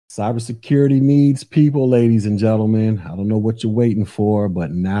Cybersecurity needs people, ladies and gentlemen. I don't know what you're waiting for,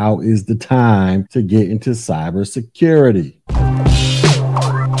 but now is the time to get into cybersecurity.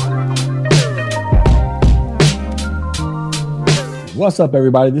 What's up,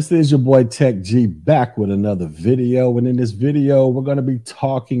 everybody? This is your boy Tech G back with another video. And in this video, we're going to be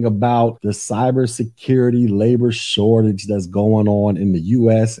talking about the cybersecurity labor shortage that's going on in the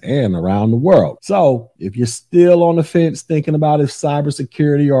US and around the world. So if you're still on the fence thinking about if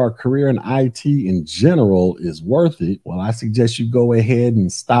cybersecurity or a career in IT in general is worth it, well, I suggest you go ahead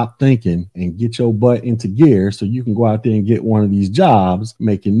and stop thinking and get your butt into gear so you can go out there and get one of these jobs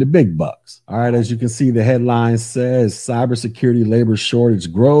making the big bucks. All right, as you can see, the headline says cybersecurity labor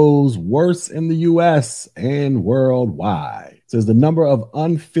shortage grows worse in the US and worldwide. It says the number of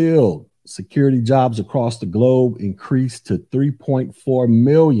unfilled security jobs across the globe increased to 3.4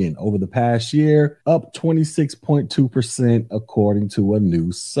 million over the past year, up 26.2% according to a new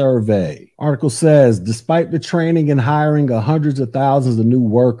survey. Article says, despite the training and hiring of hundreds of thousands of new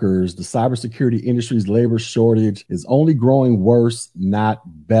workers, the cybersecurity industry's labor shortage is only growing worse, not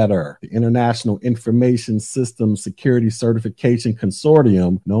better. The International Information Systems Security Certification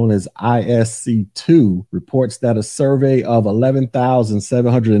Consortium, known as ISC2, reports that a survey of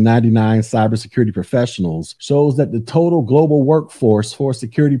 11,799 cybersecurity professionals shows that the total global workforce for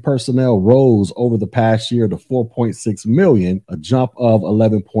security personnel rose over the past year to 4.6 million, a jump of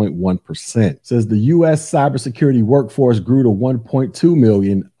 11.1%. It says the U.S. cybersecurity workforce grew to 1.2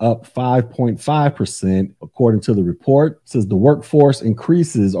 million, up 5.5%, according to the report. It says the workforce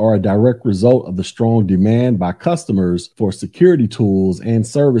increases are a direct result of the strong demand by customers for security tools and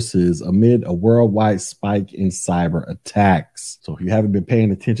services amid a worldwide spike in cyber attacks. So if you haven't been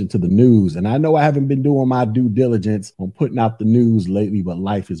paying attention to the news, and I know I haven't been doing my due diligence on putting out the news lately, but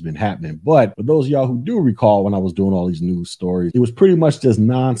life has been happening. But for those of y'all who do recall when I was doing all these news stories, it was pretty much just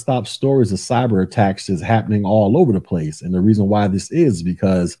nonstop stories of cyber attacks just happening all over the place. And the reason why this is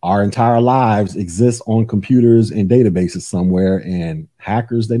because our entire lives exist on computers and databases somewhere, and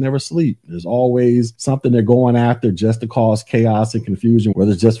hackers, they never sleep. There's always something they're going after just to cause chaos and confusion,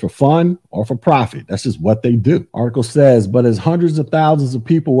 whether it's just for fun or for profit. That's just what they do. Article says, but as hundreds of thousands of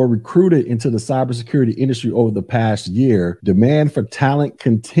people were recruited into the cybersecurity industry over the past year, demand for talent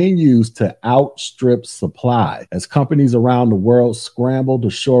continues to outstrip supply as companies around the world scramble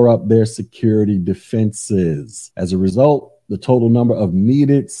to shore up their security defenses. As a result, the total number of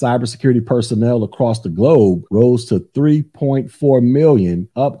needed cybersecurity personnel across the globe rose to 3.4 million,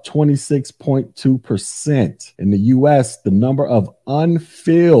 up 26.2%. In the U.S., the number of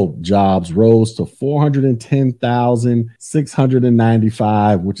unfilled jobs rose to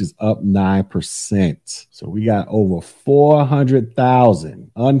 410,695, which is up 9%. So we got over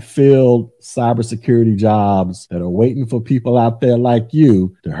 400,000 unfilled cybersecurity jobs that are waiting for people out there like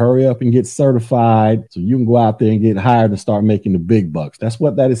you to hurry up and get certified so you can go out there and get hired and start making the big bucks. That's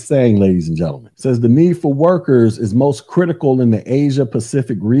what that is saying, ladies and gentlemen. It says the need for workers is most critical in the Asia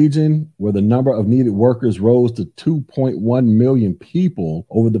Pacific region, where the number of needed workers rose to 2.1 million people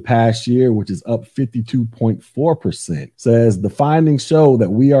over the past year, which is up 52.4%. It says the findings show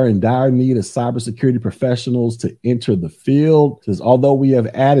that we are in dire need of cybersecurity professionals to enter the field. It says although we have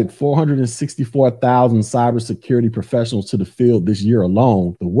added 464,000 cybersecurity professionals to the field this year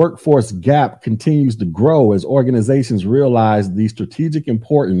alone, the workforce gap continues to grow as organizations realize the strategic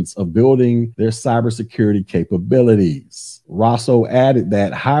importance of building their cybersecurity capabilities. Rosso added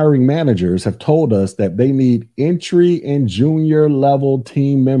that hiring managers have told us that they need entry and junior level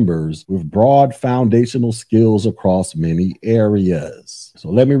team members with broad foundational skills across many areas. So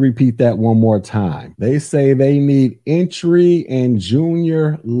let me repeat that one more time. They say they need entry and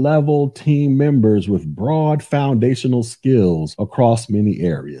junior level team members with broad foundational skills across many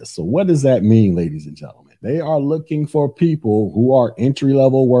areas. So what does that mean, ladies and gentlemen? They are looking for people who are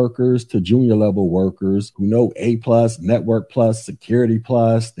entry-level workers to junior-level workers who know A+, Network Plus, Security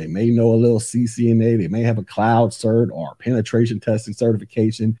Plus. They may know a little CCNA. They may have a cloud cert or penetration testing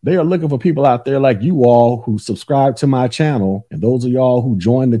certification. They are looking for people out there like you all who subscribe to my channel, and those of y'all who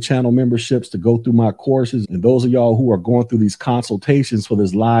join the channel memberships to go through my courses, and those of y'all who are going through these consultations for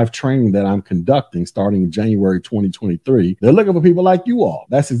this live training that I'm conducting starting in January 2023. They're looking for people like you all.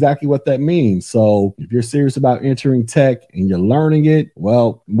 That's exactly what that means. So if you're serious about entering tech and you're learning it,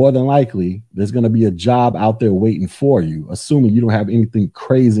 well, more than likely, there's going to be a job out there waiting for you, assuming you don't have anything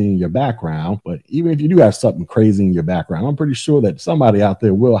crazy in your background. But even if you do have something crazy in your background, I'm pretty sure that somebody out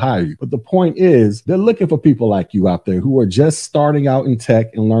there will hire you. But the point is, they're looking for people like you out there who are just starting out in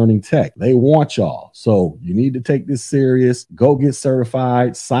tech and learning tech. They want y'all. So you need to take this serious. Go get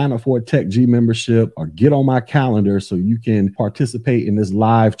certified, sign up for a Tech G membership, or get on my calendar so you can participate in this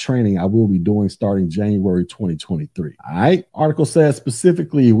live training I will be doing starting January 2023. All right. Article says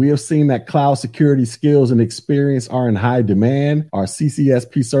specifically, we have seen that cloud security skills and experience are in high demand. Our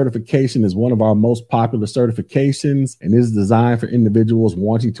CCSP certification is one of our most popular certifications and is designed for individuals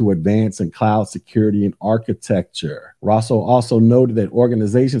wanting to advance in cloud security and architecture. Rosso also noted that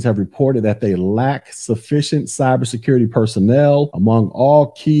organizations have reported that they lack sufficient cybersecurity personnel among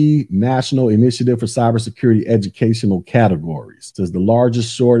all key national initiative for cybersecurity educational categories. Says the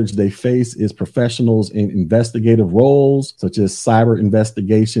largest shortage they face is professionals in investigative roles such as cyber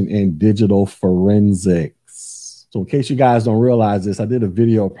investigation and digital forensics. So in case you guys don't realize this, I did a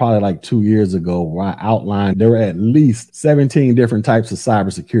video probably like 2 years ago where I outlined there were at least 17 different types of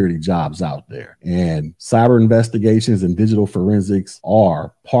cybersecurity jobs out there. And cyber investigations and digital forensics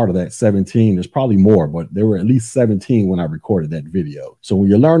are part of that 17. There's probably more, but there were at least 17 when I recorded that video. So when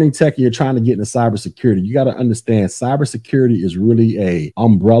you're learning tech and you're trying to get into cybersecurity, you got to understand cybersecurity is really a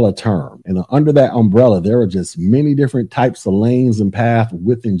umbrella term. And under that umbrella, there are just many different types of lanes and paths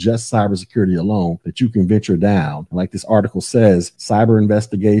within just cybersecurity alone that you can venture down. And like this article says, cyber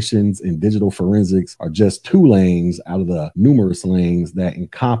investigations and digital forensics are just 2 lanes out of the numerous lanes that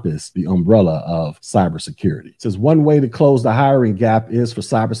encompass the umbrella of cybersecurity. It says one way to close the hiring gap is for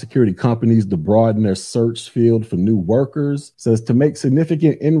cybersecurity companies to broaden their search field for new workers. It says to make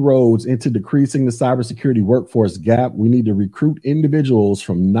significant inroads into decreasing the cybersecurity workforce gap, we need to recruit individuals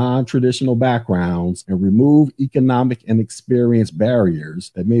from non-traditional backgrounds and remove economic and experience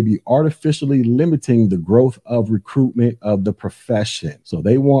barriers that may be artificially limiting the growth of recruitment of the profession. So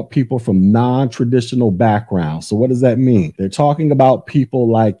they want people from non-traditional backgrounds. So what does that mean? They're talking about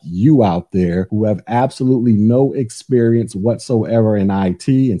people like you out there who have absolutely no experience whatsoever in IT,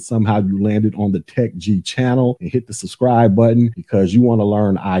 and somehow you landed on the Tech G channel and hit the subscribe button because you want to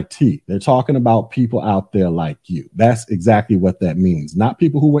learn IT. They're talking about people out there like you. That's exactly what that means. Not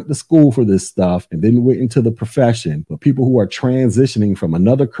people who went to school for this stuff and then went into the profession, but people who are transitioning from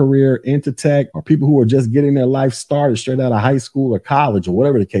another career into tech, or people who are just getting their life started straight out of high school or college or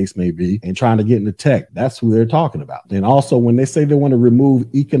whatever the case may be and trying to get into tech. That's who they're talking about. And also when they say they want to remove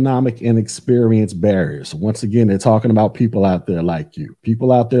economic and experience barriers, once again, they're talking about people out there like you.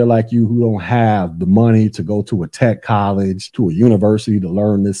 People out there like you who don't have the money to go to a tech college, to a university to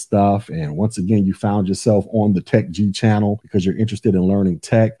learn this stuff. And once again, you found yourself on the Tech G channel because you're interested in learning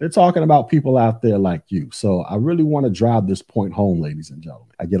tech. They're talking about people out there like you. So I really want to drive this point home, ladies and gentlemen.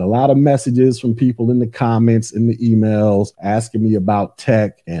 I get a lot of messages from people in the comments, in the emails, asking me about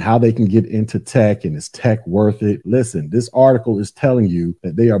tech and how they can get into tech and is tech worth it. Listen, this article is telling you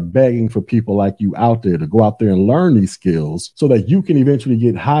that they are begging for people like you out there to go out there and learn these skills so that you can eventually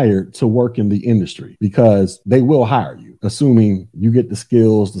get hired to work in the industry, because they will hire you, assuming you get the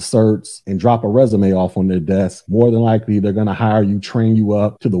skills, the certs, and drop a resume off on their desk. More than likely, they're going to hire you, train you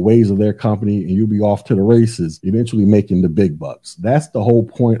up to the ways of their company, and you'll be off to the races, eventually making the big bucks. That's the whole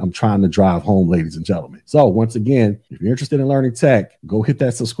point I'm trying to drive home, ladies and gentlemen. So once again, if you're interested in learning tech, go hit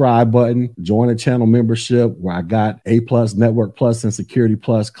that subscribe button, join a channel membership where I got A+, Network Plus, and Security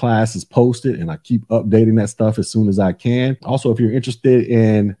Plus classes posted, and I keep updating that stuff as soon as I can. Also, if you're interested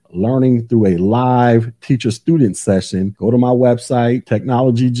in learning through a live teacher-student session, go to my website,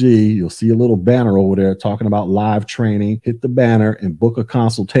 Technology G. You'll see a little banner over there talking about live training. Hit the banner and book a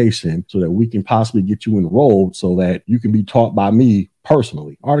consultation so that we can possibly get you enrolled so that you can be taught by me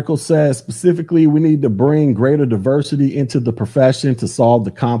personally. Article says specifically, we need to bring greater diversity into the profession to solve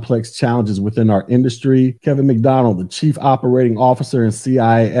the complex challenges within our industry. Kevin McDonald, the chief operating officer and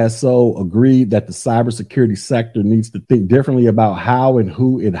CISO, agreed that the cybersecurity sector needs to think differently about how and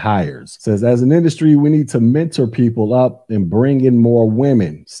who it hires. Says, as an industry, we need to mentor people up and bring in more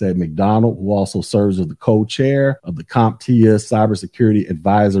women, said McDonald, who also serves as the co-chair of the CompTIA Cybersecurity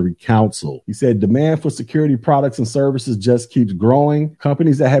Advisory Council. He said, demand for security products and services just keeps growing.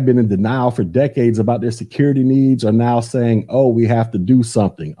 Companies that have been in denial for decades about their security needs are now saying, oh, we have to do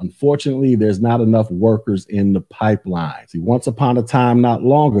something. Unfortunately, there's not enough workers in the pipeline. See, once upon a time, not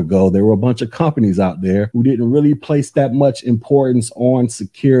long ago, there were a bunch of companies out there who didn't really place that much importance on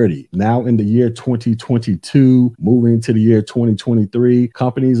security. Now in the year 2022, moving into the year 2023,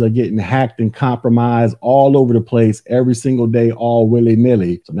 companies are getting hacked and compromised all over the place every single day, all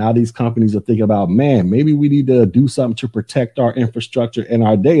willy-nilly. So now these companies are thinking about, man, maybe we need to do something to protect our infrastructure infrastructure and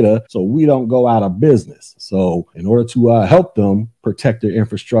our data so we don't go out of business. So in order to help them protect their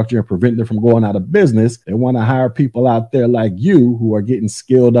infrastructure and prevent them from going out of business, they want to hire people out there like you who are getting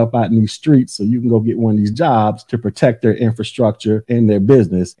skilled up out in these streets so you can go get one of these jobs to protect their infrastructure and their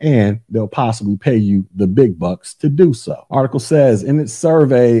business, and they'll possibly pay you the big bucks to do so. Article says, in its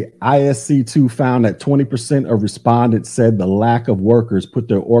survey, ISC2 found that 20% of respondents said the lack of workers put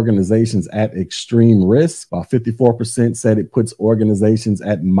their organizations at extreme risk, while 54% said it puts organizations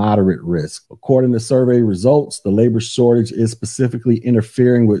at moderate risk. According to survey results, the labor shortage is specifically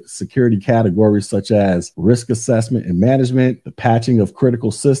interfering with security categories such as risk assessment and management, the patching of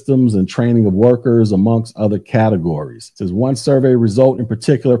critical systems, and training of workers, amongst other categories. It says one survey result in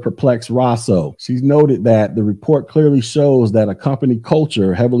particular perplexed Rosso. She's noted that the report clearly shows that a company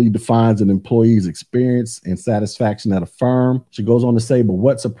culture heavily defines an employee's experience and satisfaction at a firm. She goes on to say, but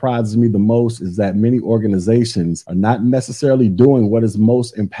what surprises me the most is that many organizations are not necessarily doing what is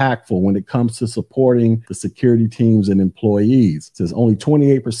most impactful when it comes to supporting the security teams and employees. It says only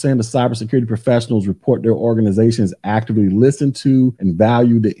 28% of cybersecurity professionals report their organizations actively listen to and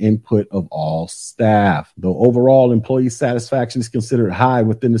value the input of all staff. Though overall employee satisfaction is considered high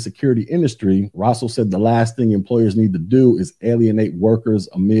within the security industry, Russell said the last thing employers need to do is alienate workers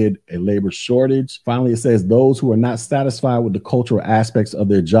amid a labor shortage. Finally, it says those who are not satisfied with the cultural aspects of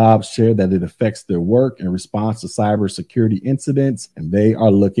their jobs share that it affects their work in response to cybersecurity incidents, and they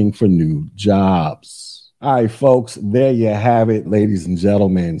are looking for new jobs. All right, folks, there you have it, ladies and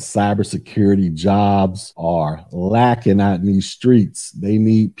gentlemen. Cybersecurity jobs are lacking out in these streets. They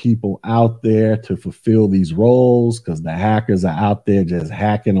need people out there to fulfill these roles because the hackers are out there just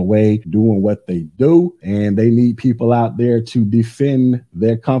hacking away, doing what they do. And they need people out there to defend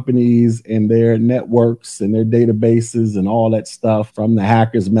their companies and their networks and their databases and all that stuff from the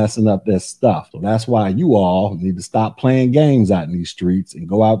hackers messing up their stuff. So that's why you all need to stop playing games out in these streets and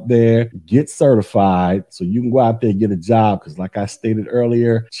go out there, get certified, so you can go out there and get a job, because like I stated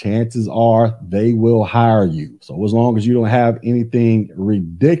earlier, chances are they will hire you. So as long as you don't have anything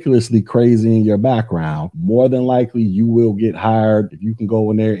ridiculously crazy in your background, more than likely you will get hired if you can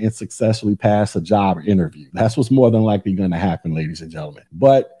go in there and successfully pass a job interview. That's what's more than likely going to happen, ladies and gentlemen.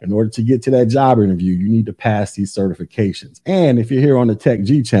 But in order to get to that job interview, you need to pass these certifications. And if you're here on the Tech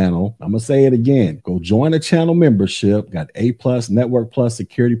G channel, I'm going to say it again, go join a channel membership. Got A+, Network Plus,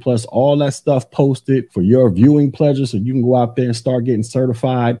 Security Plus, all that stuff posted for your viewing pleasure, so you can go out there and start getting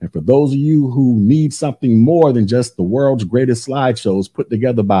certified. And for those of you who need something more than just the world's greatest slideshows put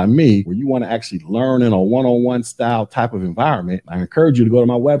together by me, where you want to actually learn in a one-on-one style type of environment, I encourage you to go to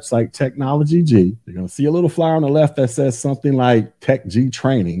my website, Technology G. You're going to see a little flyer on the left that says something like Tech G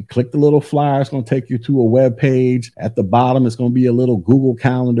Training. Click the little flyer. It's going to take you to a web page. At the bottom, it's going to be a little Google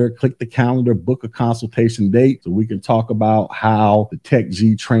Calendar. Click the calendar, book a consultation date so we can talk about how the Tech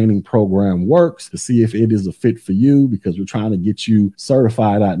G Training program works to see if it is a fit for you, because we're trying to get you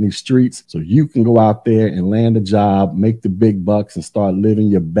certified out in these streets so you can go out there and land a job, make the big bucks, and start living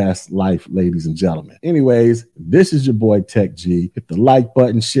your best life, ladies and gentlemen. Anyways, this is your boy Tech G. Hit the like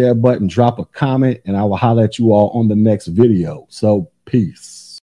button, share button, drop a comment, and I will holler at you all on the next video. So peace.